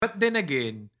But then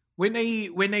again, when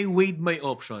I weighed my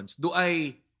options, do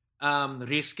I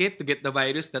risk it to get the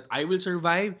virus that I will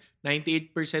survive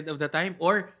 98% of the time,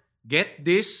 or get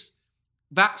this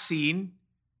vaccine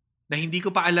na hindi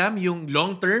ko pa alam yung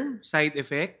long-term side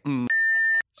effect?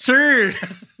 Sir!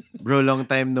 Bro, long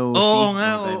time no see. Oo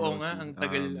nga.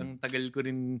 Ang tagal ko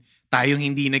rin tayong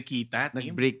hindi nagkita.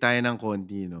 Nag-break tayo ng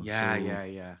konti, no?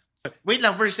 Yeah. Wait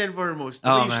lang, first and foremost.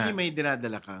 Usually may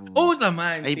dinadala kang... Oo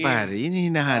naman. Ay pare, yun yung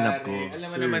hinahanap ko. Alam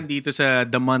mo naman dito sa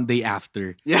The Monday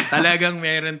After, talagang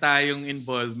meron tayong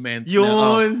involvement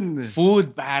yun! Na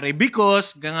food, pare.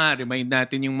 Because, remind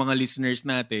natin yung mga listeners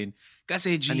natin,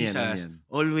 kasi Jesus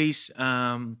always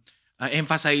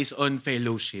emphasize on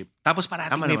fellowship. Tapos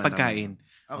parating may pagkain.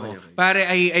 Okay. Pare,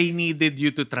 I needed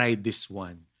you to try this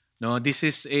one. No, this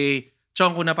is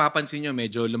Chong, kung napapansin nyo,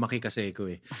 medyo lumaki kasi ko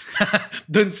eh.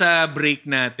 Doon sa break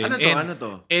natin. Ano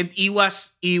to? And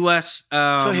iwas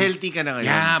so healthy ka na ngayon?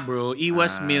 Yeah, bro.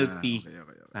 Iwas milk tea.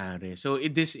 Okay. Pare. So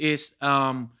this is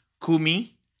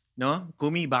Kumi, no?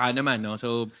 Kumi baka naman, no?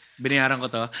 So binayaran ko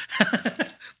to.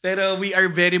 Pero we are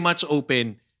very much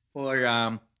open for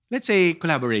let's say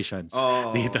collaborations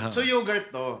dito. So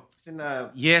yogurt to.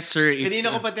 Yes, sir.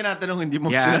 Kanina ko pa tinatanong, hindi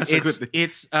mo sinasagot.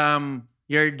 It's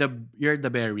You're the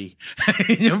berry.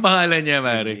 Yung pangalan niya,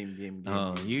 pare. Game.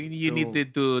 You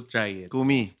needed to try it.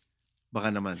 Kumi.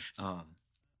 Baka naman.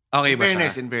 Okay ba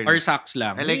fairness, siya? in fairness. Or socks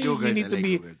lang? I like yogurt. You need to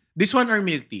be this one or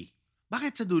milk tea?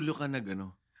 Bakit sa dulo ka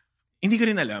Hindi ko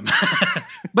rin alam.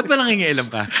 Ba't ba nangingialam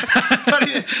ka?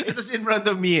 Sorry, it was in front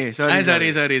of me eh. Sorry.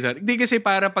 Hindi kasi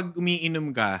para pag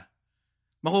umiinom ka,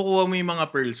 makukuha mo yung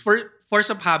mga pearls. Force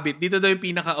of habit, dito daw yung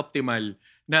pinaka-optimal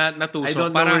na tusok. I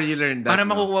don't know where you learned that. Para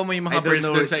makukuha mo yung mga pearls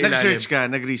doon sa ilalim. Nag-research ka?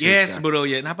 Yes, bro.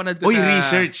 Yan. Napanood ko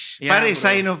research. Yeah, para bro.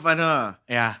 sign of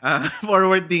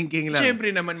forward thinking lang.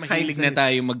 Siyempre naman, mahilig na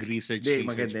tayo mag-research.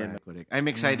 Maganda. Correct.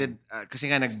 I'm excited kasi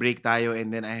nga nag-break tayo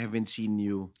and then I haven't seen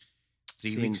you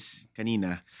 3 weeks.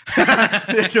 Kanina.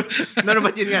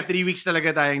 But yun nga, 3 weeks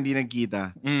talaga tayo hindi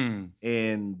nagkita.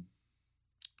 And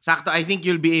sakto, I think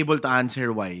you'll be able to answer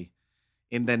why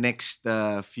in the next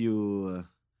few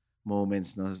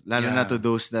moments, no? Lalo na to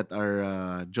those that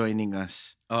are joining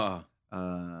us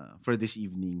for this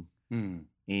evening.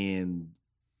 And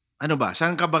ano ba?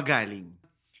 Saan ka ba galing?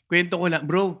 Kwento ko lang.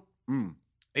 Bro,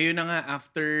 ayun na nga,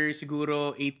 after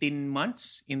siguro 18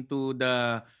 months into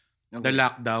the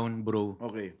lockdown, bro.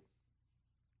 Okay.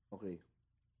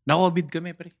 Na-COVID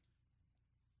kami, pre.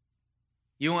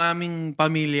 Yung aming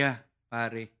pamilya,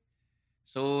 pare.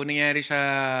 So, nangyari siya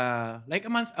like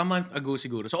a month ago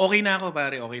siguro. So, okay na ako,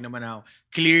 pare. Okay naman ako.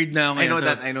 Cleared na ako ngayon.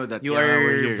 I know that. You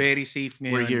are very safe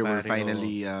ngayon, we're here. pare. We're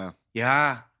finally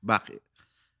back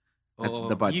at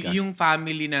the podcast. Yung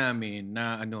family namin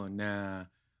na nauna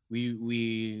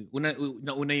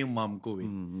yung mom ko eh.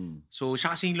 So,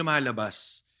 siya kasing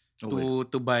lumalabas to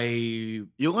buy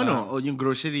yung yung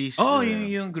groceries.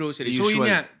 Yung groceries. So, yun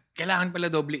nga, kailangan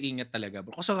pala doble ingat talaga.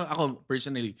 Kasi ako,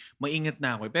 personally, maingat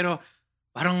na ako eh. Pero,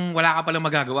 parang wala ka palang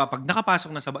magagawa. Pag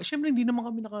nakapasok na sa bahay, syempre hindi naman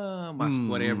kami naka-mask,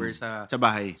 whatever, sa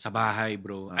bahay. Sa bahay,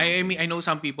 bro. I mean, I know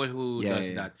some people who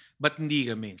does that. But hindi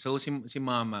kami. So, si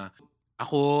mama,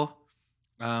 ako,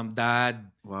 dad.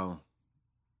 Wow.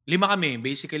 5 kami.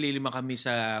 Basically, 5 kami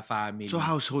sa family. So,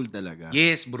 household talaga?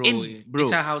 Yes, bro.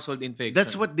 It's a household infection.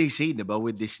 That's what they say, diba?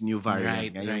 With this new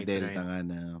variant. Ngayong Delta nga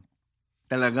na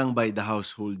talagang by the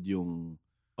household yung...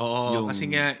 Oo, kasi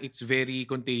nga, it's very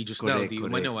contagious daw. Di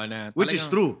umano na. Which is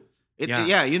true.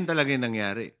 Yun talaga yung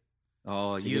nangyari.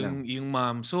 Oo, yung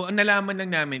mom. So, ang nalaman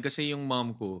lang namin, kasi yung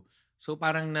mom ko, so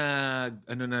parang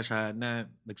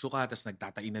nagsuka, tapos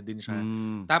nagtatain na din siya.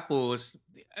 Tapos,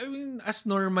 I mean, as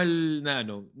normal na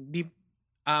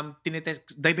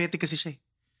tinetest, diabetic kasi siya eh.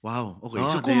 Wow, okay.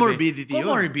 So, comorbidity yun.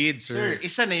 Comorbid, sir.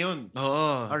 Isa na yun.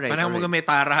 Oo. Alright. Parang may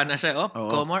tara na siya.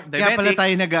 Diabetic. Kaya pala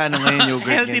tayo ngayon yogurt.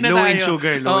 Healthy na low tayo. In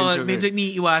sugar. Medyo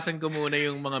iniiwasan ko muna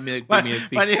yung mga milk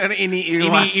tea. Paano yung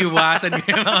iniiwasan ko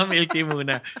yung mga milk tea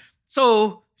muna.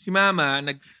 So, si mama,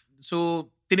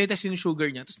 tinetest yung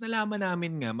sugar niya. Tapos nalaman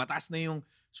namin nga, mataas na yung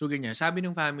sugar niya. Sabi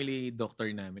ng family doctor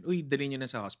namin, dali nyo na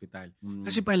sa hospital.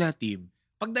 Kasi pala, team,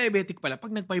 pag diabetic pala,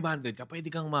 pag nag-500 ka, pwede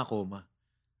kang makoma.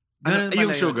 Yung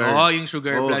sugar? Oo, yung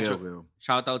sugar, blood sugar. Okay.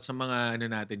 Shoutout sa mga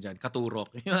natin dyan, katurok.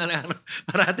 Yung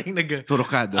parating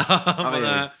turokado.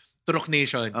 Mga Turok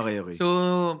Nation. Okay. So,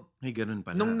 ay, ganun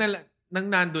pala. Nung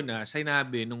nandun na,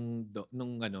 sinabi nung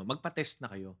magpa-test na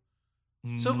kayo.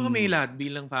 So, kami lahat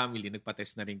bilang family,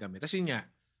 nagpa-test na rin kami. Tapos yun nga,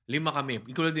 5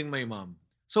 kami, including my mom.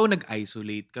 So,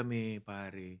 nag-isolate kami,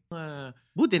 pare.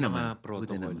 Buti naman. Protocol.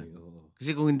 Buti naman.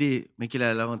 Kasi kung hindi, may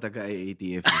kilala akong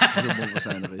taga-IATF. Susumbong ko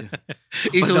sana kayo.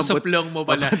 Isusuplong mo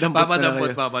pala.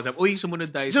 Papadampot. Papadampot. Uy,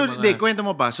 sumunod tayo So, sa mga... hindi, kwento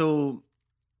mo pa. So,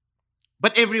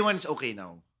 but everyone's okay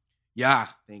now. Yeah.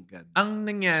 Thank God. Ang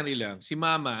nangyari lang, si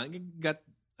mama got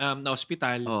na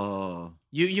hospital.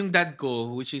 Yung dad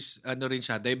ko, which is ano rin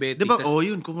siya, diabetic. Diba?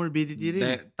 Yun, comorbidity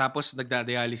rin. Tapos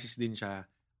nagda-dialysis din siya.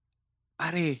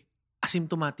 Pare,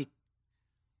 asymptomatic.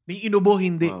 May inubo,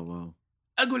 hindi. Wow.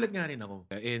 Agulat nga rin ako.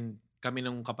 And kami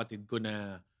ng kapatid ko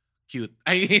na cute.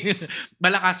 Ay,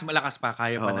 malakas pa.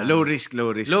 Kaya pa na. Low risk. Low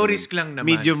risk lang naman.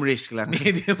 Medium risk lang.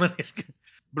 Medium risk.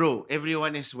 Bro,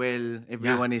 everyone is well.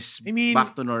 Everyone is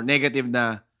back to normal. Negative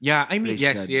na. Yeah, I mean,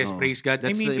 praise yes, God. praise God.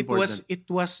 That's it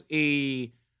was a,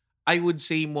 I would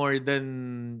say more than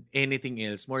anything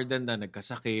else, more than na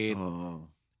nagkasakit.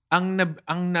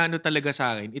 Ang nano talaga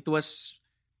sa akin, it was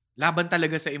laban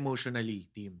talaga sa emotionally,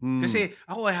 team. Kasi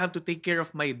ako, I have to take care of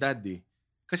my dad eh.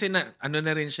 Kasi ano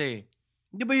na rin siya eh.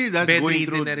 Di ba your dad's going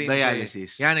through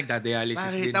dialysis? Yeah,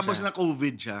 nagda-dialysis din tapos siya. na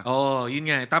COVID siya. Yun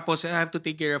nga. Tapos I have to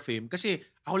take care of him. Kasi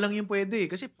ako lang yung pwede.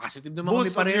 Kasi positive naman Both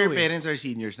kami pareho. Both of your parents are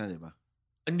seniors na, di ba?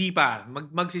 Hindi pa.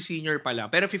 Magsi-senior pa lang.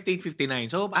 Pero 58-59.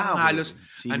 So, halos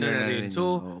ano na rin.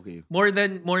 So, more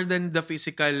than the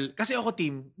physical. Kasi ako,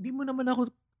 team, hindi mo naman ako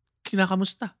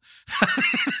kinakamusta.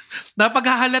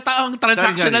 Napaghahalata ang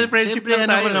transactional friendship lang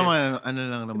tayo. Ano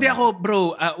lang naman. Hindi ako,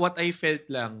 bro, what I felt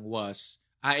lang was,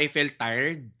 I felt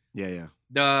tired. Yeah.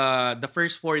 The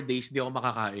first 4 days, hindi ako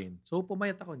makakain. So,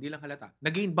 pumayat ako. Hindi lang halata.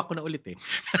 Nag-gain back ko na ulit eh.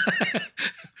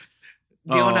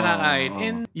 Hindi ako nakakain.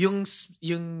 And yung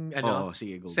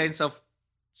sige, sense of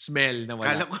smell na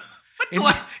wala. Kala ko,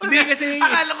 hindi kasi...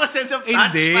 Akala ko sense of touch.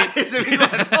 Hindi.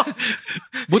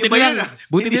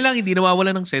 Buti na lang, hindi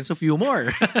nawawala ng sense of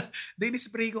humor. Then,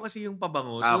 spray ko kasi yung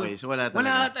pabango. So, okay, so wala talaga.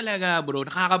 Wala talaga, bro.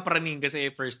 Nakakapraning kasi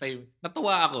first time.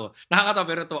 Natuwa ako. Nakakatawa,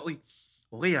 pero tuwa. Uy,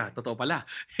 okay totoo pala.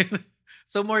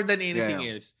 So, more than anything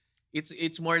else,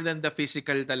 it's more than the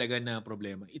physical talaga na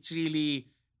problema. It's really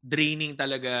draining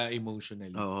talaga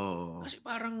emotionally. Kasi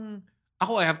parang,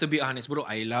 I have to be honest, bro.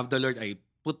 I love the Lord. I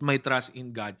put my trust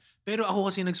in God. Pero ako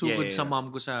kasi nagsugod sa mom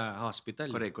ko sa hospital.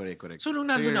 Correct. So nung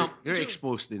nandun na, you're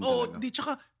exposed din talaga.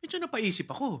 Tsaka medyo napaisip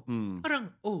ako.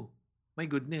 Parang, my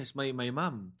goodness, my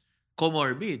mom,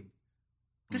 comorbid.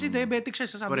 Kasi diabetic siya.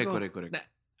 So sabi ko, correct.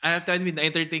 I have to admit,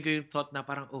 na-entertain ko yung thought na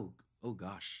parang, oh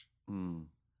gosh.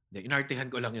 Inartihan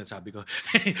ko lang yun, sabi ko.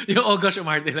 Yung gosh,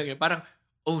 umarte lang yun. Parang,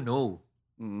 oh no.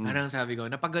 Parang sabi ko,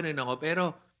 napag-ganon ako. Pero,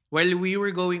 while we were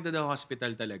going to the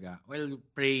hospital talaga, while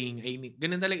praying,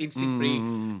 ganun talaga instant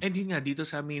praying. And yun nga, dito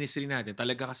sa ministry natin,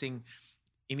 talaga kasing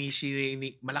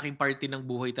malaking party ng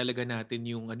buhay talaga natin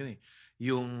yung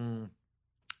yung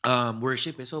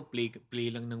worship. So, play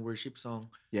lang ng worship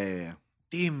song. Yeah.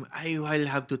 Team, I will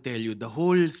have to tell you, the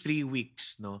whole 3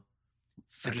 weeks, no?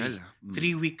 3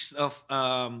 weeks of,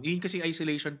 yun kasi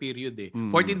isolation period eh.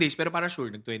 14 days, pero para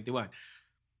sure, nag-21.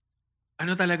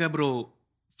 Ano talaga, bro?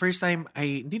 First time,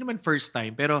 hindi naman first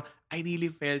time, pero I really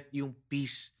felt yung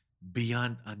peace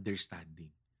beyond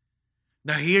understanding.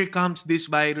 Na here comes this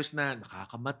virus na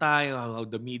nakakamatay, how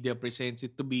the media presents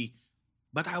it to be.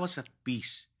 But I was at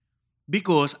peace.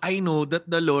 Because I know that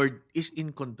the Lord is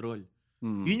in control.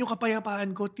 Yun yung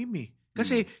kapayapaan ko, Tim eh.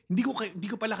 Kasi hindi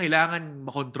ko pala kailangan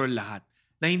makontrol lahat.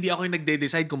 Na hindi ako yung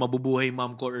nagde-decide kung mabubuhay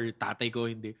mom ko or tatay ko,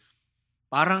 hindi.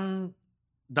 Parang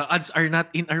the odds are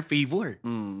not in our favor.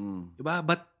 Diba?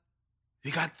 But we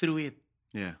got through it.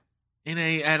 Yeah. And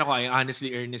I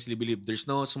honestly, earnestly believe there's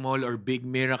no small or big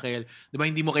miracle. Diba?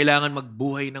 Hindi mo kailangan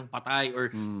magbuhay ng patay or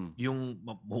yung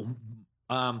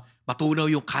matunaw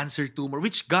yung cancer tumor,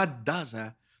 which God does.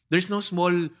 There's no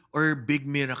small or big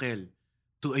miracle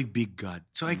to a big God.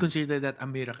 So I consider that a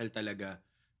miracle talaga,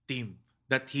 Tim.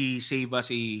 That He saved us,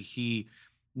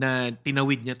 na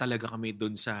tinawid niya talaga kami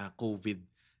doon sa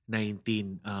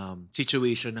COVID-19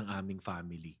 situation ng aming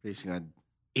family. Praise God.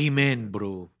 Amen,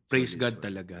 bro. Praise God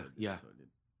talaga. Yeah.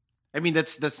 I mean,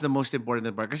 that's the most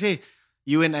important part. Kasi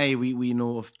you and I, we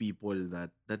know of people that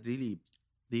really,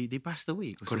 they passed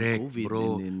away because of COVID.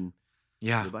 Bro. And then,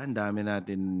 yeah. Diba, ang dami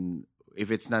natin,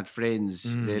 if it's not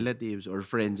friends, relatives, or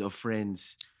friends of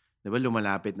friends, diba,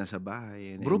 lumalapit na sa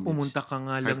bahay. And bro, pumunta ka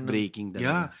nga lang heartbreaking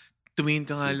talaga. Yeah. Tumingin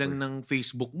ka nga lang ng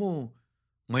Facebook mo.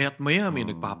 Mayat-maya, may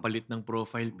nagpapalit ng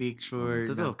profile picture.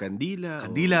 Totoo, kandila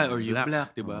or yung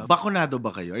black, diba? Bakunado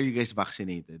ba kayo? Are you guys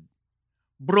vaccinated?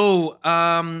 Bro,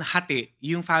 hati.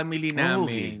 Yung family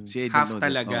namin, okay. half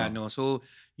talaga. No? So,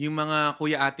 yung mga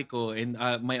kuya ate ko and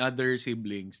my other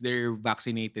siblings, they're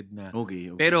vaccinated na. Okay.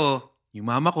 Pero,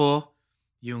 yung mama ko,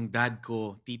 yung dad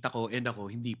ko, tita ko, and ako,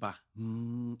 hindi pa.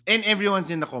 And everyone's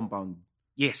in the compound?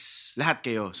 Yes. Lahat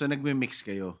kayo. So, nagme-mix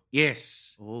kayo.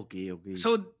 Yes. Okay.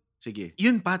 So, sige.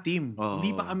 yun pa, team. Oo.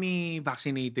 Hindi pa kami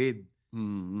vaccinated.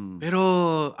 Mm-hmm. Pero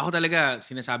ako talaga,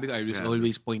 sinasabi ko, I will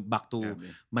always point back to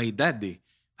my dad eh.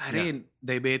 Pare,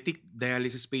 diabetic,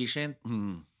 dialysis patient.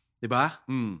 Diba?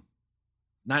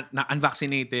 Na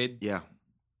unvaccinated. Yeah.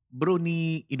 Bro,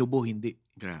 ni inubo, hindi.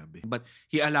 Grabe. But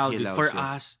he allowed it for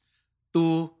us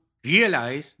to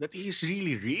realize that he is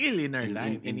really real in our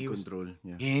life. In control.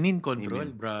 Yeah. In control,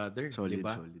 Amen. brother. Solid,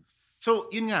 diba? solid.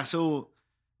 So, yun nga. So,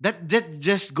 that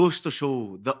just goes to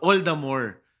show all the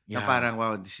more na parang,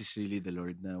 wow, this is really the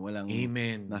Lord na walang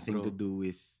nothing to do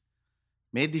with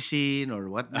medicine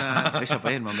or whatnot. Isa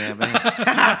pa yun, mamaya pa yun.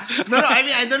 No, I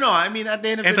mean, I don't know. I mean, at the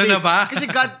end of the day. Ito na ba? Kasi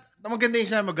God, maganda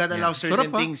yung sinabi, God allows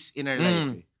certain things in our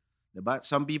life. Eh. Diba?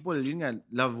 Some people, yun nga,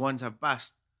 loved ones have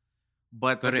passed.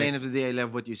 But at the end of the day, I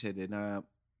love what you said eh, na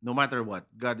no matter what,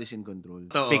 God is in control.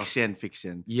 Fix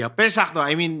yan. Yep. Pero sakto,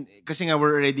 I mean, kasi nga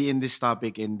we're already in this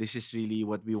topic and this is really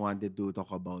what we wanted to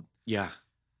talk about. Yeah.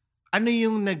 Ano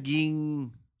yung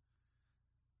naging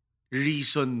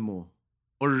reason mo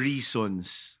or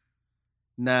reasons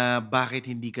na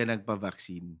bakit hindi ka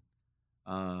nagpa-vaccine?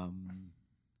 Ano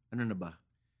na ba?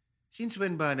 Since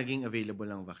when ba naging available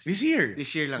ang vaccine? This year.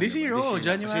 This year lang. This year,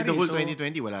 January. Kasi the whole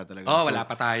 2020, wala talaga. Wala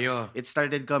pa tayo. It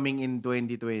started coming in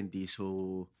 2020.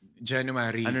 So,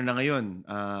 January. Ano na ngayon?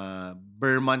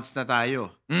 Bare months na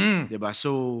tayo. Diba?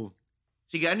 So,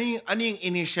 sige, ano yung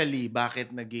initially,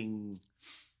 bakit naging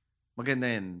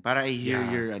maganda yan? Para I hear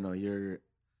your...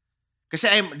 Kasi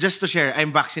just to share,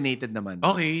 I'm vaccinated naman.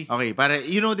 Okay. Para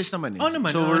you know this naman eh.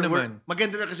 Naman. So, we're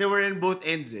maganda na kasi we're in both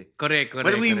ends eh. Correct.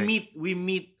 But we meet,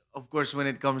 of course, when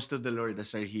it comes to the Lord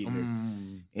as our healer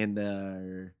and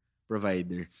our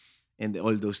provider and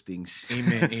all those things.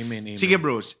 Amen. Sige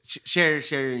bro, share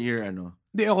your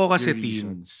Hindi ako kasi your team.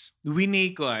 reasons.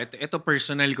 Winay ko. Ito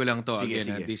personal ko lang to. Sige,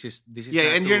 again. sige. This is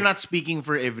Yeah, and you're not speaking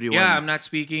for everyone. Yeah, I'm not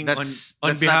speaking on that's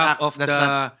behalf of the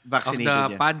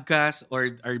podcast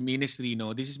or our ministry.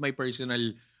 No, this is my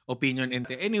personal opinion. And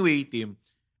anyway, team,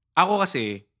 ako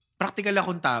kasi practical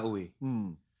akong tao eh.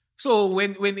 So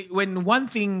when one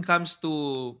thing comes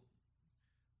to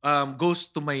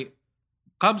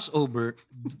comes over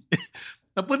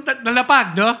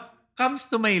nalapag, no? Comes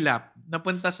to my lap.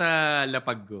 Napunta sa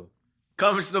lapag ko.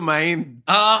 Comes to mind.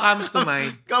 Comes to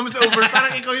mind. Comes over.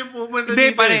 Parang ikaw yung pumunta dito.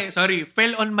 Hindi, pare. Eh. Sorry.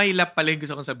 Fell on my lap pala yung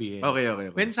gusto kong sabihin. Okay.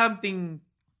 When something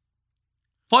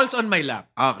falls on my lap.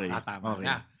 Okay. Tama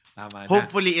na.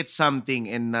 Hopefully it's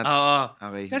something and not...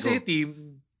 Okay, kasi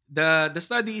team, the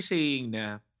study is saying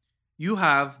na you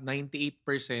have 98%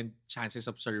 chances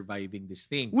of surviving this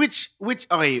thing. Which,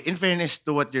 okay, in fairness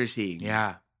to what you're saying.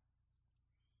 Yeah.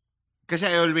 Kasi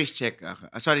I always check.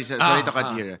 Sorry to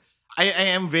cut here.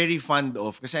 I am very fond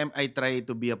of, kasi I try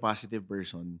to be a positive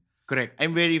person. Correct.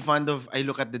 I'm very fond of, I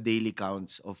look at the daily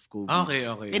counts of COVID.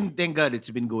 Okay. And thank God it's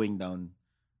been going down.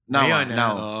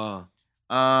 Now.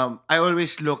 I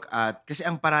always look at, kasi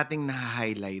ang parating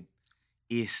na-highlight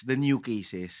is the new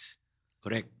cases.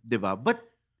 Correct. Diba? But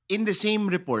in the same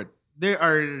report, there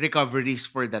are recoveries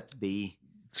for that day.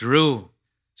 True.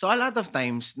 So a lot of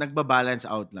times, nagbabalance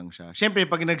out lang siya. Siyempre,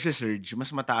 pag nagsisurge, mas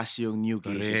mataas yung new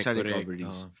cases sa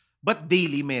recoveries. But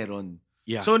daily meron.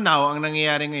 Yeah. So now, ang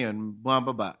nangyayari ngayon,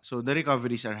 bumababa. So the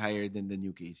recoveries are higher than the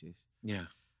new cases.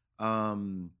 Yeah.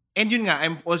 And yun nga,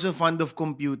 I'm also fond of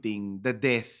computing the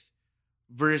death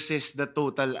versus the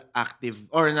total active,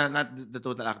 or not the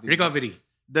total active. Recovery.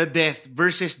 The death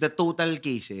versus the total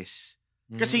cases.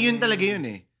 Kasi yun talaga yun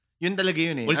eh.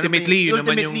 Ultimately, yun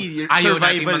naman yung ayaw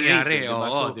natin mangyari. Diba?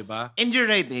 Oo, diba? And you're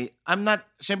right eh. I'm not,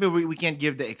 syempre we can't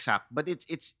give the exact, but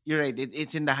you're right,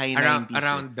 it's in the high 90s.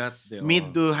 Around that.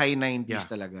 Mid to high 90s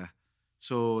talaga.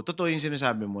 So, totoo yung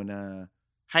sinasabi mo na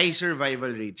high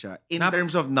survival rate siya in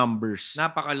terms of numbers.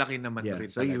 Napakalaki naman rin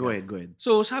so talaga. Go ahead.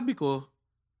 So, sabi ko,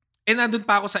 nandun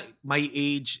pa ako sa my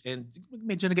age and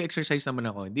medyo nag-exercise naman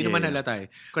ako. Hindi naman halata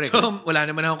eh. Correct. So, wala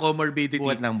naman akong comorbidity.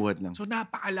 Buhat lang. So,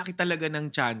 napakalaki talaga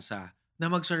ng tsansa na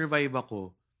mag-survive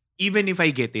ako even if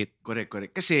I get it. Correct.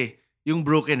 Kasi, yung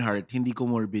broken heart, hindi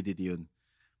comorbidity yun.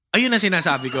 Ayun na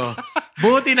sinasabi ko.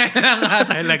 Buti na lang nga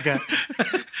talaga.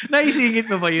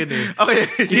 Naisingit mo pa yun eh. Okay,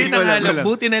 sige ko lang.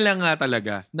 Buti na lang nga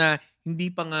talaga na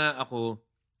hindi pa nga ako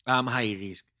high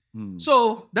risk.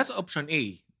 So, that's option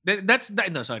A. So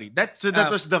that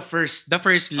was the first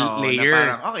layer.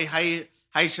 Parang, okay,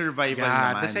 high survival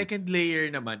naman. The second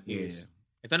layer naman is,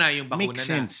 ito na yung bakuna. Makes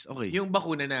sense. Okay. Yung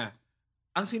bakuna na.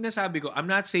 Ang sinasabi ko, I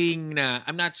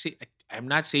I'm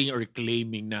not saying or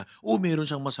claiming na, meron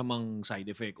siyang masamang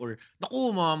side effect or,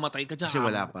 naku, mamamatay ka dyan. Kasi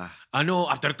wala pa.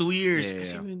 After 2 years. Yeah.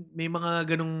 Kasi may mga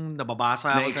ganung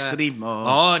nababasa na ako extreme,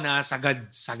 na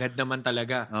sagad naman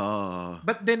talaga.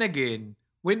 But then again,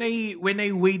 when I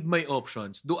weighed my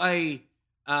options, do I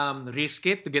risk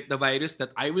it to get the virus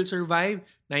that I will survive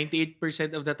 98%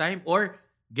 of the time or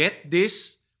get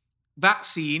this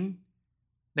vaccine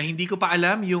na hindi ko pa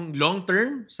alam yung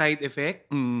long-term side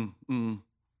effect?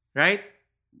 Right?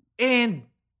 And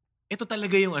ito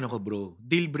talaga yung bro,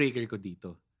 deal breaker ko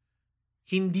dito.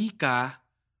 Hindi ka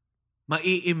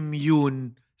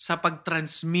ma-immune sa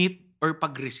pag-transmit or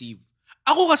pag-receive.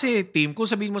 Ako kasi, team,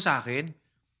 kung sabihin mo sa akin,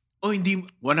 hindi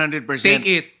 100%. Take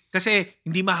it. Kasi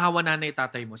hindi mahawa nanay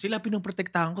tatay mo. Sila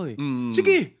pinoprotektahan ko eh.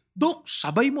 Sige, Dok,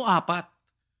 sabay mo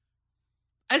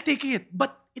 4. I'll take it.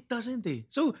 But it doesn't eh.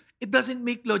 So, it doesn't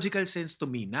make logical sense to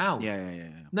me now.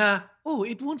 Yeah. Na,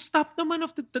 it won't stop naman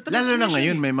of the transmission. Lalo na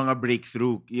ngayon, may mga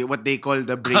breakthrough. What they call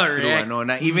the breakthrough.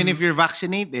 Na even if you're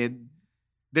vaccinated,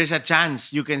 there's a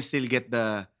chance you can still get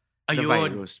the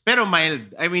virus. Pero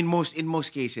mild. I mean, in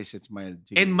most cases, it's mild.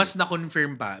 And mas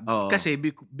na-confirm pa. Kasi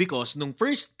because nung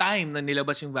first time na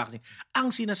nilabas yung vaccine,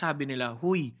 ang sinasabi nila,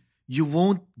 you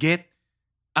won't get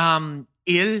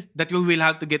ill that you will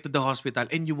have to get to the hospital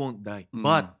and you won't die.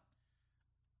 But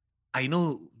I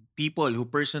know people who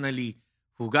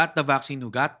got the vaccine,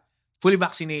 who got fully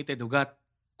vaccinated, who got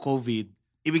COVID.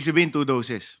 Ibig sabihin, 2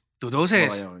 doses. 2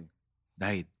 doses. Okay.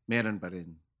 Died. Meron pa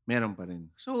rin.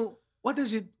 So, what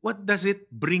does it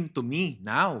bring to me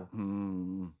now?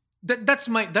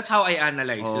 That's how I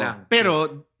analyze lang.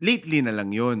 Pero lately na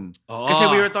lang 'yun. Kasi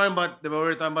we were talking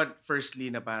about firstly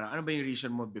na parang ano ba yung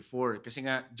reason mo before? Kasi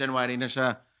nga January na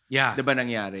siya. 'Di ba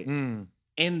nangyari?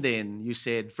 And then you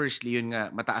said firstly yun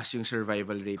nga mataas yung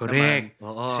survival rate. Correct.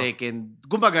 Naman. Second,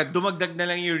 kumbaga dumagdag na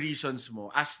lang yung reasons mo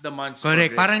as the months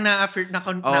correct. Progress. Parang na-affirm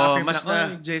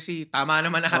na, Jesse, tama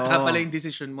naman ata pala yung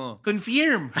decision mo.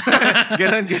 Confirm.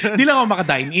 Ganon. Hindi lang ako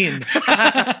maka-dine in.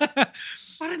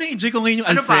 Parang na-enjoy ko ngayon yung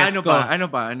alfresco.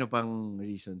 Ano pang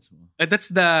reasons mo? That's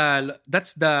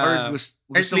the or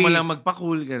gusto mo lang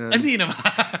magpa-cool, gano'n? Hindi naman.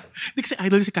 Hindi kasi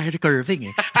idol si Kyrie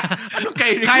Irving eh. Anong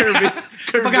Kyrie Irving?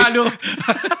 Pag-halo.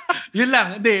 Yun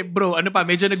lang. Hindi, bro,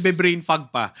 medyo nagbe-brain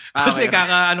fog pa. Kasi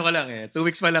ka lang eh. 2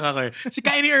 weeks pa lang ako eh. Si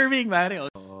Kyrie Irving, pare.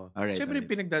 Alright. Siyempre,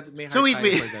 may so wait.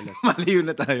 Malayo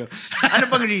na tayo. Ano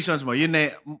pang reasons mo? Yun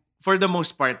na, for the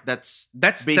most part, that's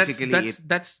basically it.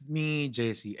 That's me,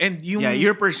 Jesse. And yung... Yeah,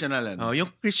 your personal. Yung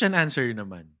Christian answer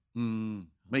naman.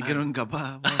 May ganun ka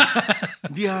pa.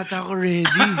 Hindi ata ako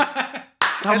ready.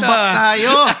 Tambak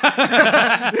tayo.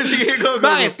 Sige, go.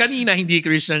 Bakit? Kanina hindi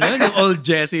Christian yun. Yung old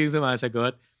Jesse yung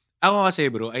sumasagot. Ako kasi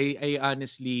bro, I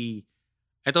honestly...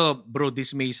 Ito bro,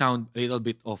 this may sound a little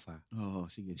bit off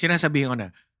sige. Sinasabihin ko na.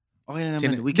 Okay na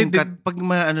naman. We can cut. Pag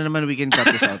we can cut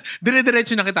this out.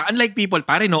 Dire-diretso na kita. Unlike people,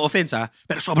 pare, no offense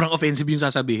pero sobrang offensive yung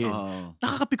sasabihin.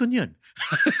 Nakakapikon yun.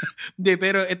 Hindi,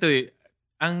 pero ito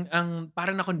ang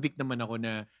parang na-convict naman ako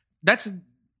na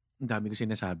ang dami ko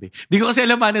sinasabi. Di ko kasi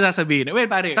alam paano sasabihin. Well,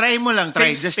 pare. Try mo lang.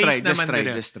 Just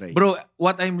try. Bro,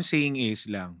 what I'm saying is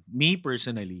lang, me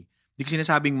personally, di ko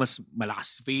sinasabing mas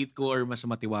malakas faith ko or mas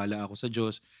matiwala ako sa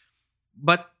Diyos.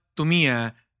 But to me,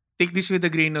 take this with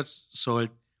a grain of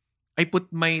salt. I put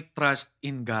my trust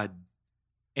in God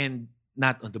and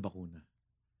not on the bakuna.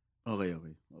 Okay.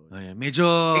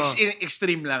 Medyo...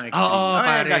 extreme lang.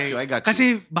 Pare. I got you.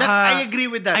 Kasi baka... I agree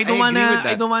with that. I don't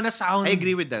wanna sound... I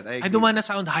agree with that. I don't wanna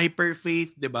sound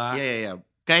hyper-faith, di ba? Yeah.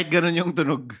 Kahit ganun yung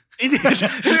tunog.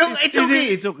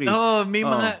 It's okay. May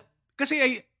mga...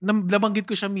 Kasi nabanggit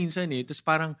ko siya minsan eh. Tapos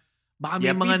parang... Baka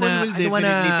may mga people will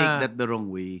definitely take that the wrong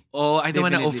way. I don't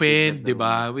wanna offend, di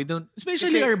ba? We don't...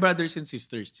 Especially our brothers and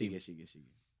sisters. Sige.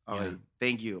 Okay.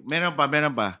 Thank you. Meron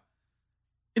pa.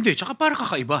 Hindi, tsaka para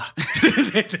kakaiba.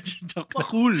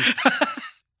 Cool.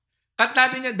 Cut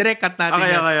natin yan. Direct cut natin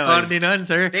yan. Okay. Corny nun,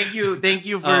 sir. Thank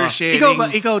you for sharing.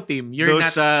 Ikaw, Tim. You're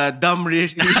those dumb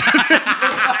reasons.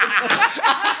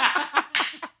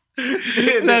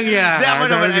 Nangyari. Ako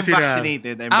naman, I'm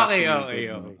vaccinated. Okay.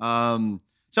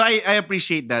 So I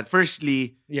appreciate that.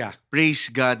 Firstly, praise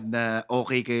God na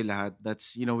okay kayo lahat.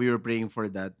 That's, we were praying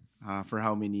for that. For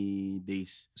how many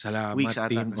days? Salamat, weeks ata.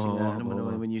 team. Kasi alam mo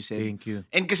naman when you said. Thank you.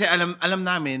 And kasi alam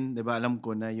namin, di ba, alam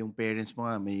ko na yung parents mo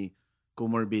nga may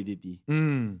comorbidity.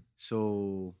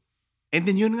 So, and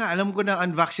then yun nga, alam ko na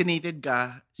unvaccinated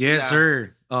ka. Yes,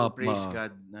 sir. So praise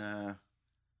God na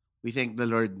we thank the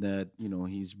Lord that,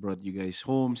 He's brought you guys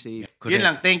home safe. Correct. Yun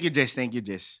lang. Thank you, Jess.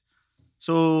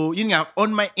 So, yun nga,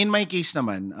 in my case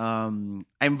naman,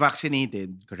 I'm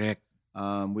vaccinated. Correct.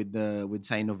 With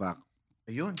Sinovac.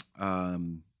 Ayun.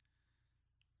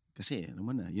 Kasi, ano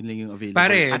mo na, yun lang yung available.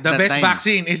 Pare, at the that best time.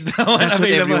 vaccine is the one That's what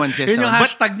available. everyone says Yun yung now.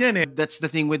 hashtag niyan eh. That's the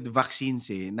thing with vaccines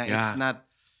na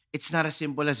it's not as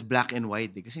simple as black and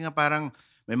white eh. Kasi nga parang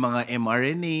may mga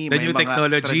mRNA, The may new mga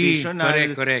technology.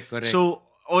 traditional. Correct. So,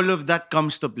 all of that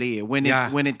comes to play when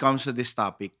it comes to this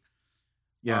topic.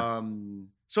 Yeah.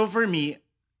 So for me,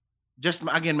 just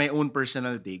again, my own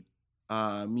personal take,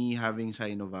 me having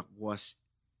Sinovac was,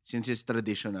 since it's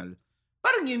traditional,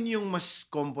 parang yun yung mas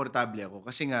komportable ako.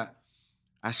 Kasi nga,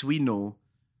 as we know,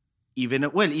 even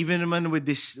naman with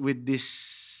this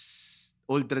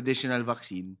old traditional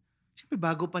vaccine, siyempre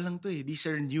bago pa lang to eh. These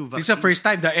are new vaccines. This is the first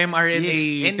time, the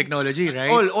mRNA technology,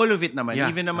 right? All of it naman. Yeah.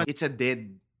 Even naman, it's a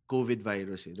dead COVID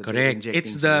virus eh. Correct.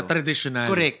 It's the traditional.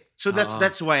 Correct. So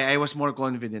that's why I was more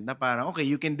confident na parang, okay,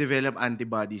 you can develop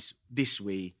antibodies this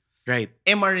way. Right.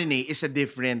 mRNA is a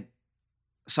different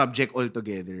subject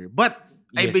altogether. But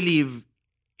I believe,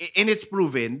 and it's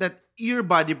proven, that your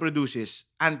body produces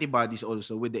antibodies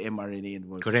also with the mRNA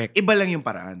involved. Correct. Iba lang yung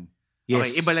paraan.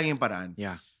 Yes. Okay, iba lang yung paraan.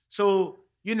 Yeah. So,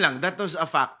 yun lang. That was a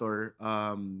factor.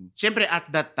 Siyempre,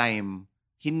 at that time,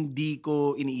 hindi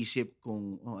ko iniisip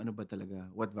kung, ano ba talaga?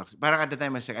 What vaccine? Parang at the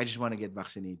time, I was like, I just want to get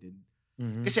vaccinated.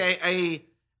 Mm-hmm. Kasi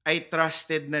I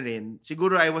trusted na rin.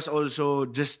 Siguro I was also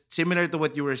just similar to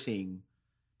what you were saying.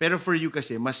 Pero for you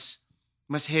kasi, mas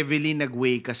heavily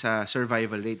nag-weigh ka sa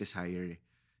survival rate is higher.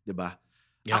 Diba?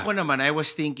 Yeah. Ako naman, I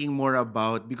was thinking more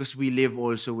about, because we live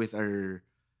also with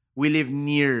we live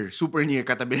super near,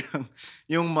 katabi ng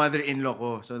yung mother-in-law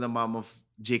ko. So the mom of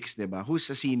Jix, diba? Who's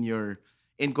a senior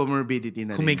in comorbidity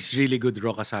na rin. Who makes really good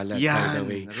roca salad, by the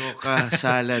way. Roca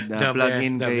salad. Plug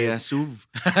in kay Suv.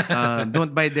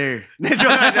 Don't buy there.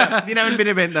 Hindi namin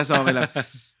binibenta, so okay lang.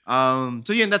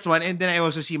 So yun, that's one. And then I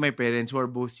also see my parents who are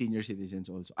both senior citizens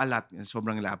also. A lot.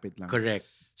 Sobrang lapit lang. Correct.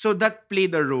 So that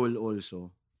played a role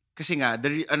also. Kasi nga,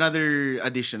 another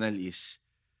additional is,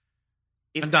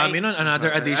 ang dami nun, another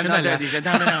additional.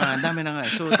 Ang dami na nga.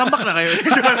 So, tambak na kayo.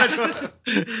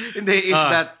 Hindi, is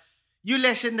that you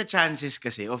lessen the chances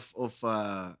kasi of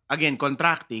again,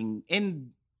 contracting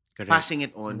and passing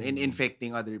it on and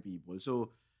infecting other people.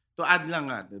 So, to add lang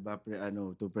nga, diba,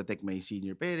 to protect my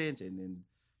senior parents and then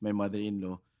my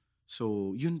mother-in-law.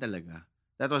 So, yun talaga.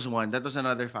 That was one. That was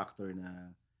another factor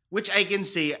na, which I can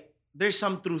say, there's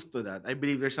some truth to that. I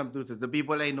believe there's some truth to that. The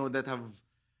people I know that have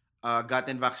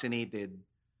gotten vaccinated,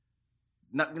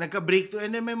 nagka-breakthrough,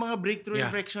 and then may mga breakthrough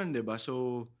infection, diba?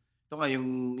 So, ito nga,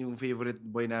 yung favorite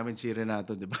boy namin, si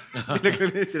Renato, diba?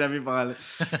 Sinabi yung pangalan.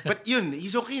 But yun,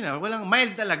 he's okay na. Walang,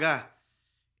 mild talaga.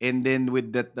 And then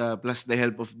with that, plus the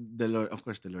help of the Lord, of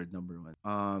course, the Lord, number one.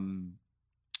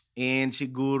 And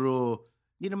siguro,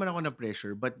 hindi naman ako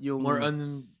na-pressure, but yung... More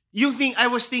on... Yung thing, I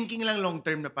was thinking lang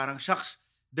long-term na parang, shucks,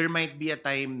 there might be a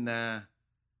time na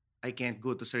I can't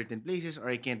go to certain places or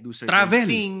I can't do certain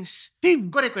things.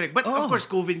 Correct. But of course,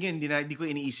 COVID nga, hindi ko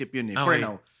iniisip yun for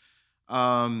now.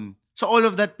 So all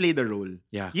of that played a role.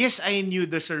 Yeah. Yes, I knew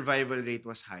the survival rate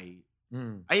was high.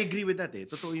 I agree with that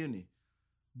Totoo yun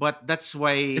But that's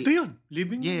why... Ito yun.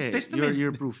 Living testament.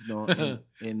 You're proof, no?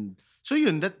 And so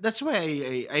yun, that's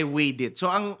why I weighed it. So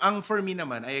ang for me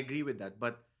naman, I agree with that.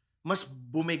 But mas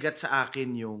bumigat sa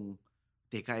akin yung,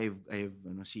 teka, I have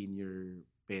senior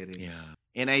parents. Yeah.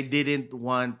 And I didn't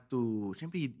want to,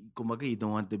 siyempre, kumaga, you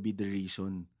don't want to be the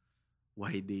reason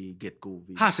why they get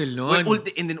COVID. Hassle nun.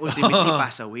 And then ultimately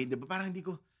pass away. Diba? Parang hindi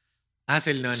ko...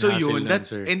 Hassle nun, so hassle yun, nun,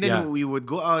 sir. And then we would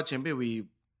go out, siyempre, we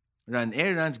run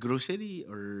errands, grocery,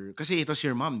 or... Kasi it was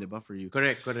your mom, diba, for you?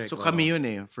 Correct. So kami yun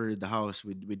for the house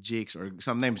with Jakes, or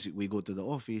sometimes we go to the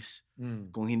office.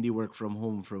 Kung hindi work from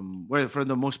home for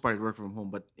the most part, work from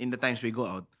home. But in the times we go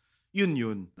out, yun.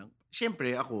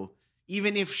 Siyempre, ako,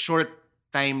 even if short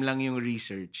time lang yung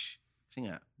research, kasi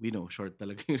nga, we know, short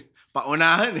talaga yung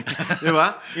paunahan Di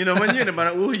ba? Yun naman yun,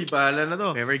 parang, pahala na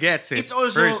to. Never gets it. It's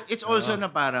also na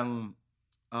parang,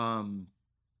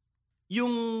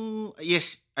 yung,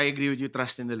 yes, I agree with you,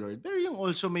 trust in the Lord, pero yung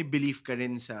also may belief ka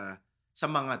rin sa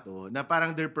mga to, na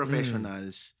parang they're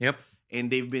professionals. Yep.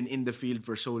 And they've been in the field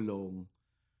for so long.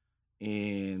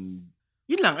 And,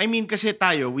 yun lang. I mean, kasi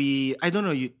tayo, I don't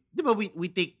know, di ba, we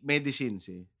take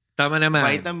medicines Tama naman.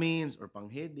 Vitamins or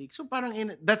pang headache. So parang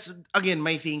that's again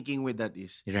my thinking with that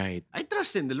is right. I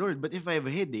trust in the Lord, but if I have a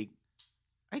headache,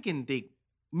 I can take.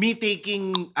 Me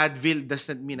taking Advil does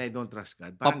not mean I don't trust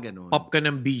God. Parang ganun. Pop ka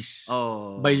ng Bees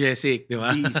by Jessic, di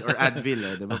ba? Bees or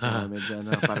Advil, di ba? Medyo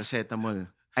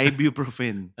paracetamol.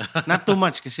 Ibuprofen. Not too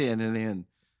much kasi ano na yun.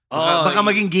 Baka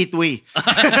maging gateway.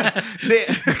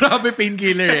 Grabe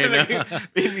painkiller no?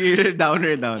 Painkiller,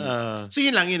 downer. So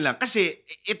yun lang. Kasi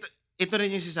ito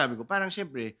rin yung sinasabi ko. Parang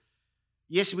syempre,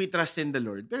 yes, we trust in the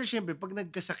Lord. Pero syempre, pag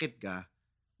nagkasakit ka,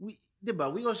 di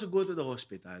ba, we also go to the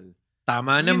hospital.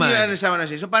 Tama naman. Yun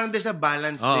so parang there's a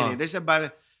balance din eh. There's a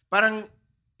balance. Parang,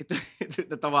 ito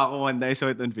natawa ko one day, I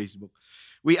saw it on Facebook.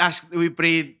 We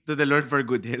prayed to the Lord for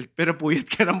good health, pero puyat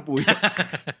ka ng puyat.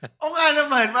 O nga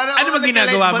naman. Parang, ano ba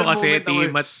ginagawa mo kasi, team?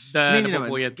 At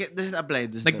napupuyat? Doesn't apply.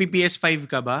 Nagpi-PS5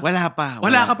 ka ba? Wala pa.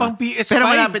 Wala ka pang PS5? Pero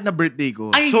malapit na birthday ko.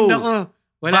 Ay, nako.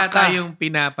 Wala tayong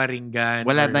pinaparinggan.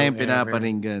 Wala tayong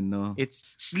pinaparinggan, no?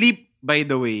 Sleep, by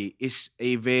the way, is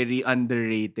a very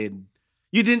underrated.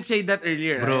 You didn't say that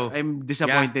earlier. Bro. I'm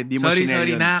disappointed. Yeah.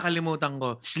 Sorry. Nakakalimutan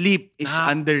ko. Sleep is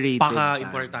underrated.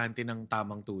 Paka-importante ng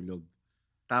tamang tulog.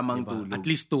 Tamang tulog. At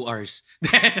least 2 hours.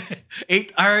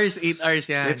 8 hours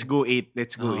yan. Let's go 8.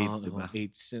 Diba?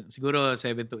 8. Siguro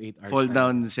 7 to 8 hours. Fall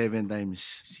down 7 times.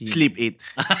 Sleep 8.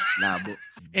 Labo.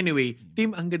 Anyway,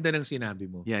 Tim, ang ganda ng sinabi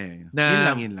mo. Yeah.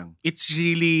 Na yun lang. It's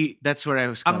really... That's where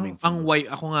I was coming from. Ang why,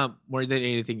 ako nga, more than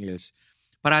anything else,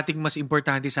 parating mas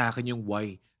importante sa akin yung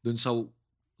why dun sa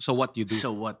what you do.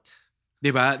 So what?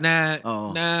 Diba?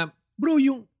 Bro,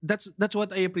 that's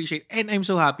what I appreciate. And I'm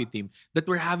so happy, Tim, that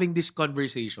we're having this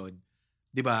conversation.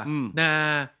 Diba?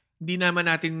 Na hindi naman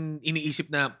natin iniisip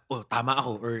na, tama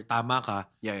ako or tama ka.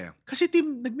 Yeah. Kasi,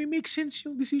 Tim, nagme-make sense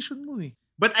yung decision mo eh.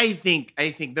 But I think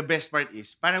the best part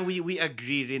is, parang we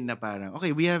agree rin na parang,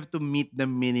 okay, we have to meet the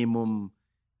minimum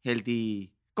healthy,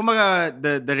 kumbaga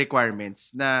the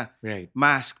requirements na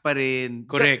mask pa rin.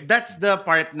 Correct. That's the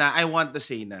part na I want to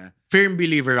say na firm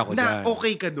believer ako na dyan.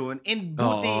 Okay ka dun and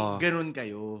buti ganun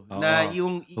kayo. Na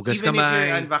yung Hugas even kamay, if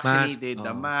you're unvaccinated, mask,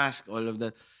 the mask, all of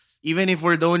that. Even if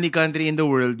we're the only country in the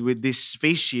world with this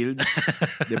face shields,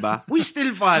 'di ba? We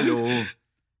still follow.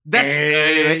 That's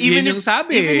even if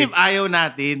ayaw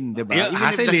natin, 'di ba? Even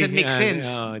if it doesn't make sense.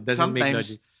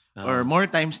 Sometimes or more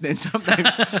times than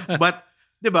sometimes. But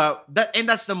 'di ba?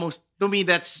 That's the most, to me,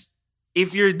 that's,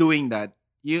 if you're doing that,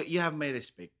 you have my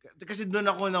respect. Kasi doon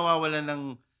ako nawawalan ng,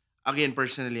 again,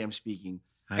 personally I'm speaking,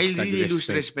 I really lose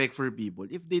respect for people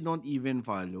if they don't even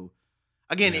follow.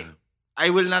 Again,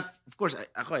 I will not, of course,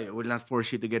 I will not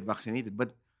force you to get vaccinated,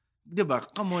 but 'di ba?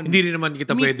 Come on. Hindi rin naman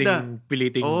kita pwedeng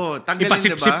piliting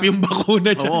ipasip-sip diba? Yung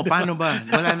bakuna dyan. Paano ba?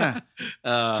 Wala na.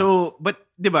 So, but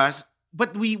 'di ba?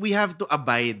 But we have to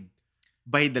abide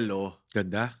by the law.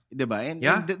 Ganda. Diba? And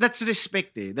that's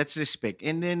respect eh. That's respect.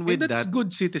 And then with that's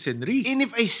good citizenry. And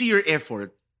if I see your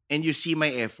effort and you see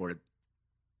my effort,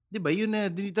 diba, yun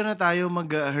na, dito na tayo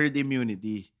mag-herd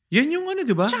immunity. Yan yung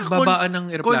diba? Babaan ng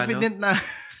eroplano.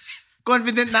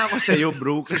 Confident na ako sa'yo,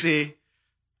 bro, kasi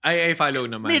I follow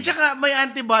naman. Tsaka may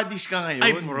antibodies ka ngayon.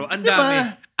 Ay, bro, ang dami.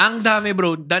 Diba? Ang dami,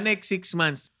 bro. The next 6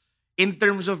 months. In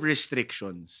terms of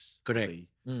restrictions. Correct.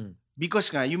 Okay?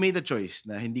 Because nga, you made a choice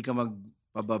na hindi ka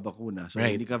magpababakuna. So,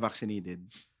 hindi ka vaccinated.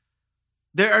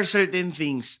 There are certain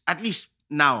things, at least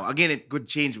now, again, it could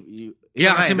change.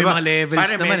 Kasi may mga levels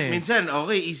naman eh. Minsan,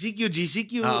 okay, ECQ,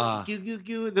 GCQ, QQQ.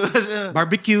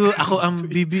 Barbecue, ako ang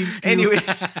BBQ.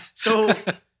 Anyways, so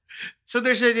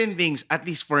there's certain things, at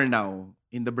least for now,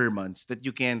 in the bare months, that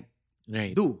you can't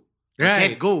do. You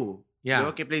can't go.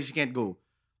 Yeah. Okay, places you can't go.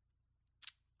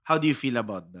 How do you feel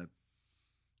about that?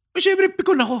 Siyempre,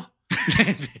 pikon ako.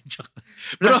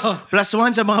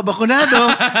 +1 sa mga bakunado.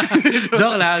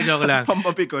 joke lang.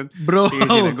 Pampapikon. Bro.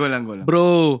 Sige, go lang.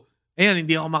 Bro, ayun,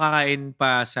 hindi ako makakain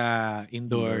pa sa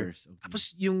indoors. Okay.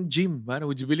 Tapos yung gym,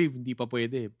 would you believe, hindi pa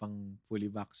pwede pang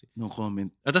fully vaccine. No comment.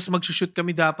 At tapos magsushoot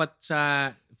kami dapat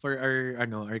for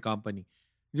our company.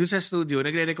 Doon sa studio,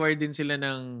 nagre-require din sila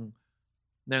ng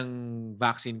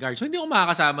vaccine card. So hindi ako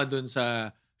makakasama doon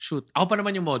sa shoot. Ako pa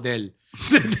naman yung model.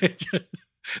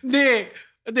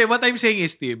 Hindi, what I'm saying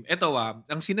is, Tim,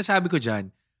 ang sinasabi ko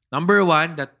dyan, number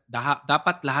 1, that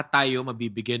dapat lahat tayo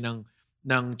mabibigyan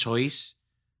ng choice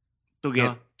to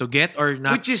get or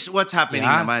not. Which is what's happening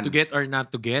naman. To get or not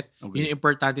to get. Okay. Yun yung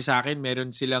importante sa akin. Meron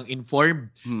silang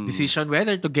informed decision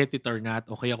whether to get it or not.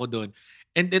 Okay ako doon.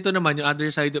 And ito naman, yung other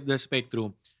side of the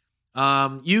spectrum,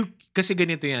 kasi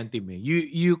ganito yan, Tim.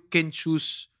 You can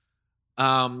choose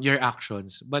your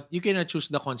actions, but you cannot choose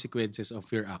the consequences of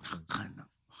your actions.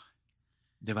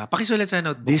 Diba? Pakisulat sa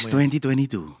notebook This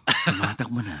 2022, tumatak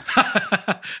mo na.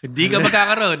 Hindi ka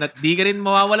magkakaroon at di ka rin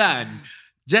mawawalan.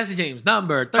 Jesse James,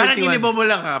 number 31. Parang iniba mo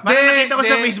lang ha. Parang nakita ko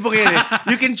sa Facebook yan eh.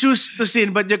 You can choose to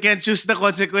sin but you can't choose the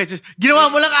consequences.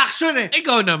 Ginawa mo lang action eh.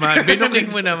 Ikaw naman.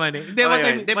 Binuking mo naman eh.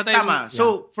 Tama.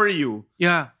 So, for you,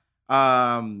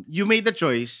 you made the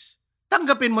choice,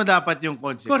 tanggapin mo dapat yung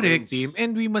consequence. Correct, team.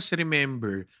 And we must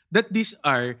remember that these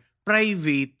are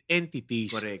private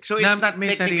entities. Correct. So it's not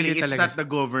technically, it's not the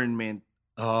government.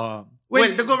 Well,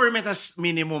 the government has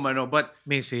minimum but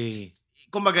may say.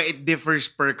 kumbaga, it differs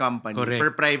per company, Correct.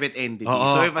 per private entity.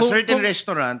 Oo. So if a certain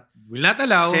restaurant will not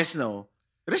allow, says no,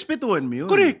 respetuhan mo yun.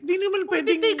 correct. Di naman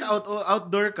pwedeng... take out o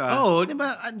outdoor ka. Oo. Di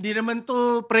ba? Hindi naman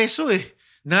to preso eh.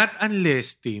 Not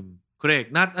unless, Tim.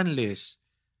 Correct. Not unless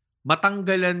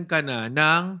matanggalan ka na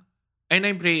ng, and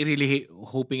I'm really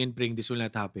hoping and praying this will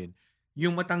not happen,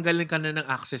 yung matanggalan ka na ng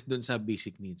access dun sa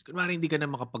basic needs. Kunwari, hindi ka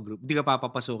na hindi ka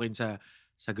papapasukin sa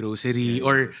grocery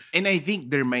or... And I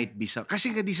think there might be some...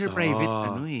 Kasi nga, these are private,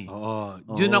 Oo.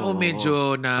 Yun ako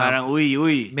medyo na... Parang,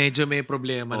 uy. Medyo may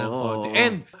problema ng konti.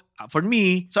 And for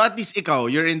me... So at least ikaw,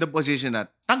 you're in the position na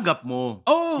tanggap mo.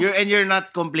 Oh. You're not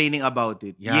complaining about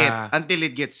it Yeah. yet until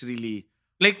it gets really...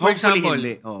 Like for Hopefully example,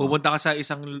 hindi. pupunta ka sa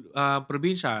isang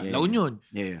probinsya, Yeah. La Union,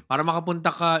 Yeah. para makapunta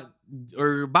ka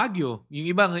or Baguio, yung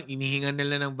iba inihingan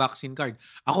nila ng vaccine card.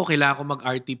 Ako, kailangan ko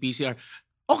mag-RT-PCR.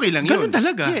 Okay lang yun. Ganun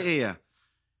talaga. Yeah.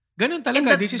 Ganun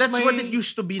talaga. And that's what it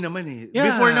used to be naman eh.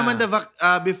 Yeah. Before naman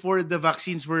before the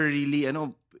vaccines were really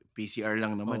PCR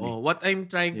lang naman eh. What I'm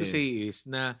trying to say is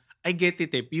na I get it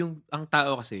eh. Ang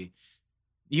tao kasi,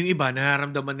 yung iba,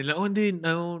 nararamdaman nila, hindi,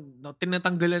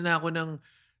 tinatanggalan na ako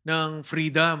ng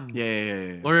freedom.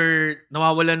 Yeah. Or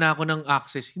nawawala na ako ng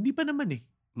access. Hindi pa naman eh.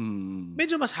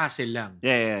 Medyo mas hassle lang.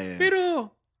 Yeah. Pero,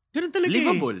 ganun talaga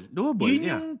Livable. Doable. Yun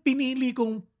yung pinili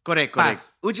kong Correct.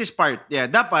 path. Which is part. Yeah,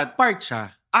 dapat. Part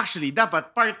siya. Actually,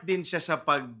 dapat part din siya sa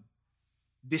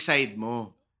pag-decide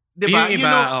mo. Diba? Yung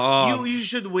iba, you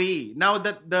should weigh. Now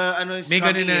that the is may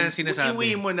coming ganun na in, sinasabi.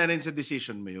 i-weigh mo na rin sa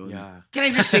decision mo yun. Yeah. Can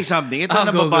I just say something? Ito Go.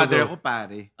 nababother ako,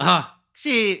 pare.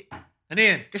 Kasi, Ano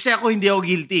yan? Kasi ako hindi ako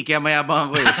guilty, kaya mayabang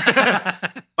ako eh.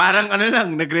 Parang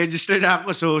nag-register na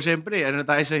ako. So, syempre,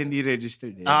 tayo sa hindi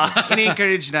registered eh.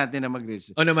 Ini-encourage natin na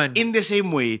mag-register. Naman. In the same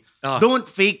way, don't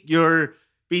fake your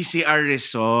PCR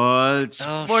results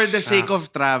for the sake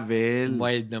of travel.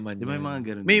 Wild naman. Di ba yung mga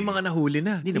ganun? May mga nahuli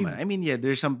na. Hindi naman. I mean, yeah,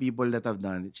 there's some people that have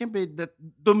done it. Syempre,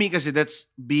 to me kasi, that's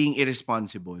being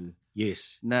irresponsible.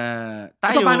 Yes. Na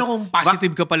tayo... Paano kung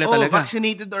positive ka pala talaga?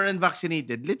 Vaccinated or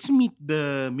unvaccinated, let's meet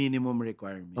the minimum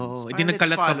requirements. Hindi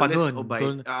nagkalat ka pa doon.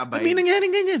 May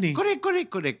nangyaring ganyan eh.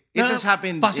 Correct. It has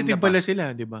happened positive in the past. pala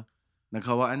sila, di ba?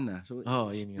 Naghawaan na. So,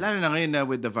 yun nga. lalo na ngayon na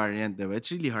with the variant, diba?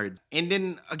 It's really hard. And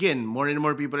then, again, more and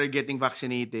more people are getting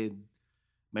vaccinated.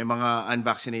 May mga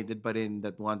unvaccinated pa rin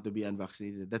that want to be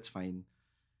unvaccinated. That's fine.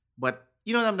 But,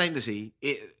 you know what I'm trying to say?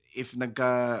 If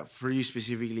for you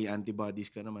specifically, antibodies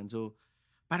ka naman. So,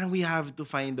 parang we have to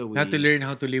find a way. Have to learn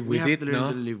how to live with it, no? We have to learn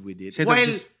to live with it.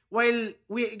 While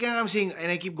I'm saying,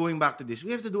 and I keep going back to this,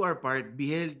 we have to do our part.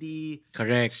 Be healthy.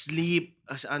 Correct. Sleep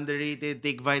as underrated.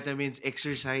 Take vitamins.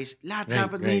 Exercise. Lahat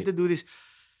dapat we need to do this.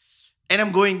 And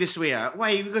I'm going this way.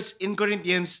 Why? Because in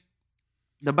Corinthians,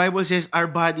 the Bible says, our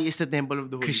body is the temple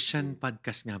of the Holy Christian Spirit.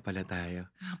 podcast nga pala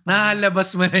tayo.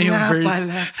 Nahalabas mo na yung verse.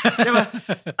 Diba?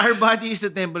 Our body is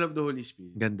the temple of the Holy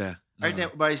Spirit. Ganda. Our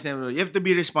body is the temple. You have to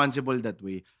be responsible that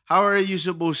way. How are you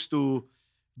supposed to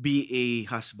be a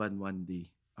husband one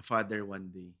day? A father one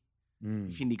day?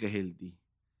 If hindi ka healthy?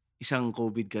 Isang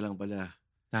COVID ka lang pala.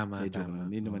 Tama.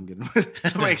 Hindi naman ganun.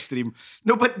 Sa mga extreme.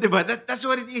 No, but diba? That's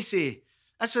what it is eh.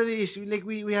 That's what it is. Like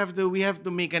we have to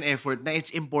make an effort na it's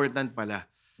important pala.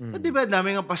 But diba,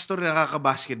 dami nga pastor na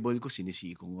nakaka-basketball ko,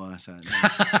 sinisiko nga sana.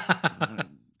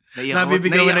 Naiyak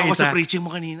ako sa preaching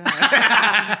mo kanina.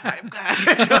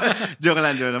 Joke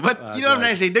lang. But you know what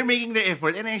I'm saying? They're making the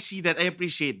effort and I see that. I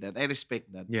appreciate that. I respect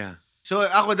that. Yeah. So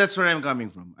ako, that's where I'm coming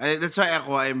from. That's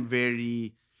why I'm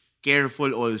very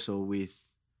careful also with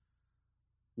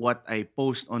what I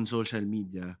post on social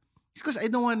media. It's because I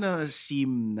don't wanna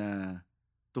seem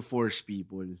to force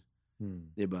people.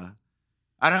 Diba?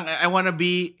 I wanna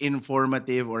be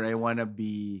informative or I wanna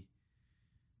be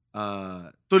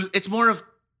it's more of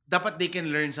dapat they can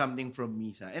learn something from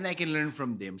me and I can learn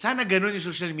from them. Sana ganun yung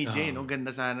social media, no? Ganda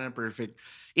sana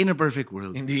in a perfect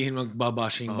world. Hindi yun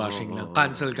magbabashing lang.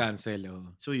 Cancel.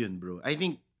 So yun, bro. I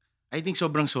think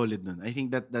sobrang solid nun. I think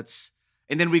that's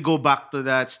and then we go back to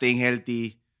that staying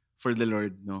healthy for the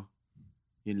Lord, no?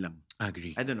 Yun lang.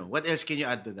 Agree. I don't know. What else can you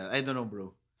add to that? I don't know,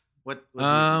 bro. What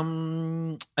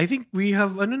I think we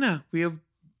have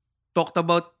talked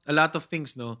about a lot of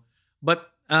things, no?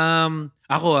 But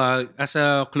ako as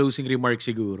a closing remark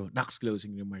siguro, next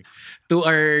closing remark to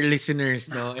our listeners,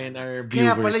 no, and our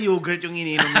viewers. Kaya pala yogurt yung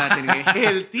iniinom natin ngayon.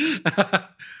 Healthy.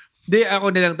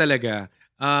 Ako na lang talaga.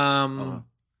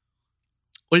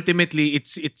 Ultimately,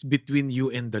 it's between you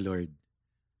and the Lord.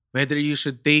 Whether you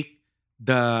should take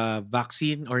the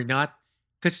vaccine or not,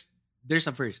 because there's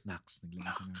a verse, Nax.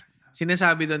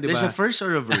 Sinasabi doon, di ba? There's a verse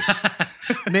or a verse?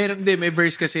 May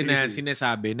verse kasi na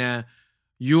sinasabi na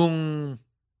yung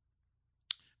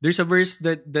there's a verse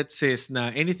that says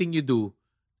na anything you do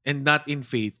and not in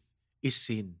faith is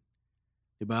sin.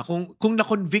 Diba? Kung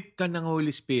na-convict ka ng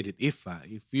Holy Spirit, if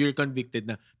you're convicted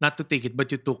na not to take it but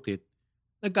you took it,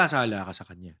 nagkasala ka sa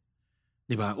Kanya.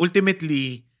 Diba?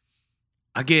 Ultimately,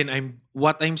 again,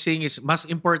 what I'm saying is mas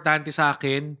importante sa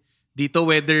akin dito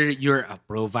whether you're a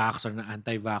pro-vax or na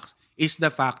anti-vax is the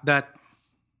fact that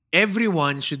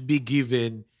everyone should be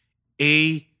given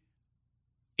a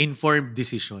informed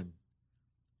decision.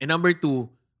 And number 2,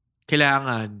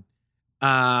 kailangan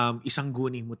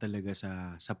isanggunin mo talaga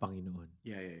sa Panginoon.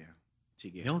 Yeah.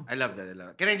 Sige. Yun. I love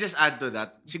that. Can I just add to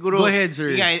that? Siguro, Go ahead,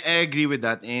 sir. Yeah, I agree with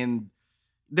that. And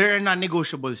there are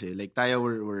non-negotiables Like tayo,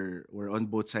 we're on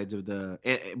both sides of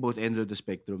both ends of the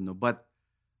spectrum, no? But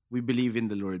we believe in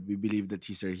the Lord. We believe that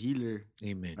He's our healer.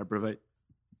 Amen. Our provider.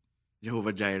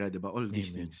 Jehovah Jireh, diba? All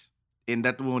these Amen. things. And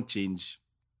that won't change.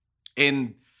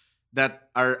 And that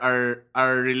our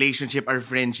relationship, our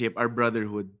friendship, our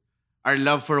brotherhood, our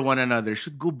love for one another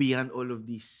should go beyond all of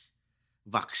these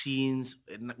vaccines.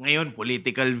 Ngayon,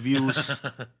 political views.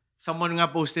 Someone nga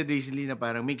posted recently na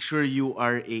parang make sure you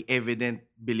are a evident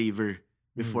believer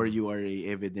before you are a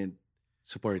evident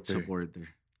supporter.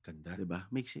 Ganda. Diba?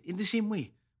 In the same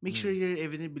way. Make sure you're an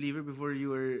evident believer before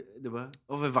you are, diba,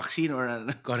 of a vaccine or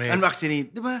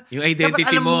unvaccinated. Diba? Yung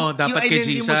identity mo, dapat kay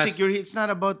Jesus. Mo secure. It's not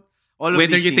about all of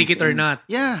whether these you things. take it or not.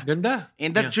 Yeah. Ganda.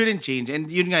 And that shouldn't change. And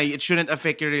yun nga, it shouldn't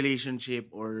affect your relationship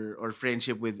or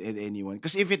friendship with anyone.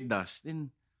 Because if it does,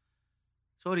 then,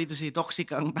 sorry to say,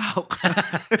 toxic ang tao ka.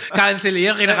 Cancel.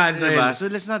 Yan, kinakancel. Diba? So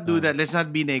let's not do that. Let's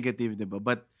not be negative, diba?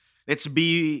 But let's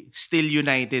be still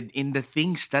united in the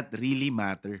things that really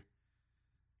matter.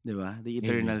 Diba? The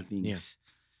eternal things. Yeah.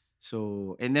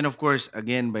 So, and then of course,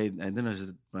 again, I don't know,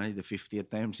 probably the 50th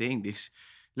time saying this,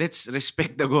 let's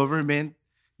respect the government.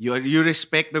 You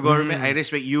respect the government. I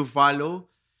respect you. Follow.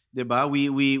 Diba?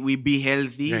 We be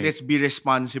healthy. Right. Let's be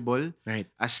responsible. Right.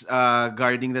 As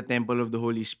guarding the temple of the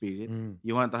Holy Spirit.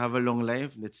 You want to have a long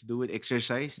life? Let's do it.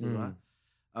 Exercise. Diba?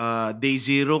 Day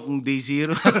 0 kung day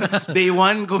 0. Day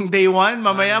 1 kung day 1.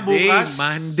 Mamaya bukas.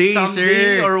 Monday,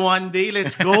 someday sir. Or one day.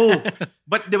 Let's go.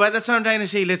 But diba, that's what I'm trying to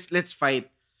say. Let's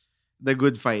fight the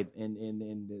good fight.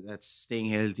 And that's staying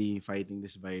healthy, fighting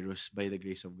this virus by the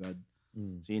grace of God.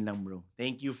 So yun lang, bro.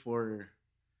 Thank you for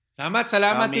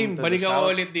Salamat team. Balik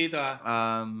ako ulit dito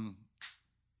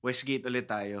Westgate ulit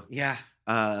tayo. Yeah.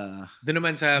 Doon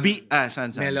naman sa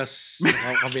saan? Melos.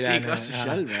 Kabila na.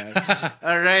 Social, man.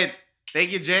 Alright.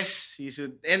 Thank you, Jess. See you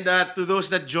soon. And to those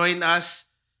that joined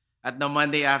us at the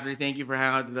Monday after, thank you for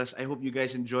hanging out with us. I hope you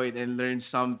guys enjoyed and learned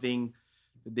something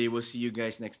today. We'll see you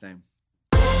guys next time.